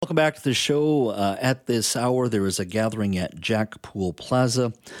welcome back to the show. At this hour, there is a gathering at Poole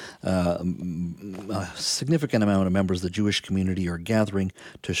Plaza. A significant amount of members of the Jewish community are gathering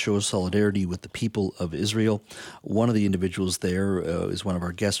to show solidarity with the people of Israel. One of the individuals there is one of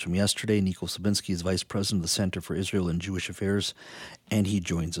our guests from yesterday. Nico Sabinski is Vice President of the Center for Israel and Jewish Affairs, and he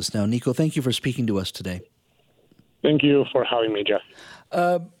joins us now. Nico, thank you for speaking to us today. Thank you for having me,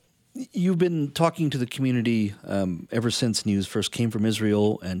 Jeff. You've been talking to the community ever since news first came from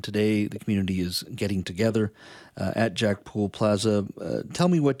Israel, and today the community is getting together at Poole Plaza. Tell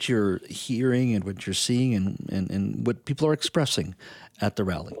me what you're hearing and what you're seeing and what people are expressing at the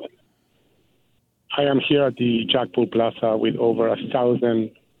rally. I am here at the Poole Plaza with over 1,000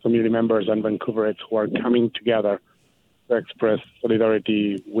 community members and Vancouverites who are coming together to express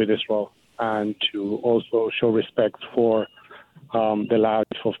solidarity with Israel and to also show respect for the life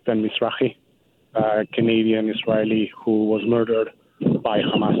of Ben Mizrahi, a Canadian Israeli who was murdered by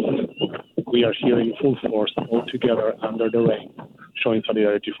Hamas. We are here in full force, all together under the rain, showing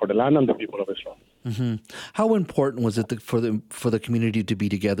solidarity for the land and the people of Israel. Mm-hmm. How important was it for the community to be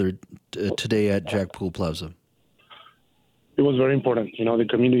together today at Poole Plaza? It was very important. The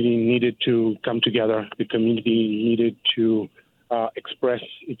community needed to come together. The community needed to express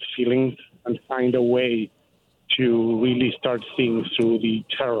its feelings and find a way to really start seeing through the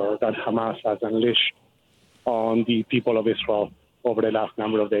terror that Hamas has unleashed on the people of Israel over the last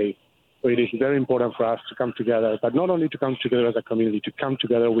number of days. So it is very important for us to come together, but not only to come together as a community, to come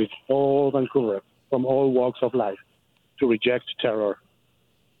together with all Vancouverers from all walks of life to reject terror.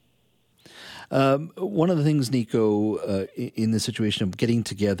 One of the things, Nico, in the situation of getting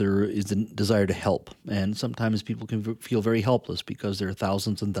together is the desire to help. And sometimes people can feel very helpless because they're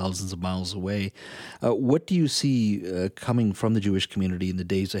thousands and thousands of miles away. What do you see coming from the Jewish community in the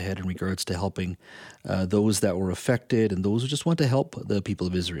days ahead in regards to helping those that were affected and those who just want to help the people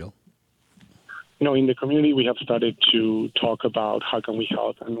of Israel? In the community, we have started to talk about how can we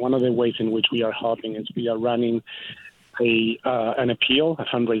help. And one of the ways in which we are helping is we are running an appeal, a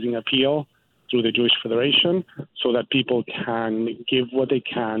fundraising appeal, through the Jewish Federation so that people can give what they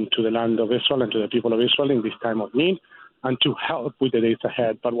can to the land of Israel and to the people of Israel in this time of need and to help with the days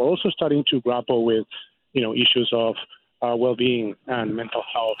ahead. But we're also starting to grapple with, issues of well-being and mental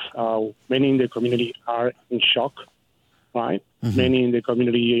health. Many in the community are in shock, right? Mm-hmm. Many in the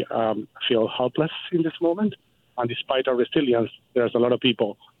community feel helpless in this moment. And despite our resilience, there's a lot of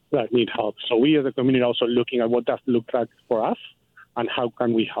people that need help. So we as a community are also looking at what that looks like for us, and how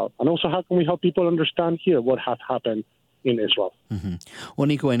can we help? And also, how can we help people understand here what has happened in Israel? Mm-hmm. Well,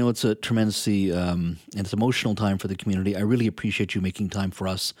 Nico, I know it's a tremendously and it's emotional time for the community. I really appreciate you making time for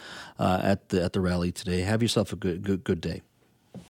us at the rally today. Have yourself a good day.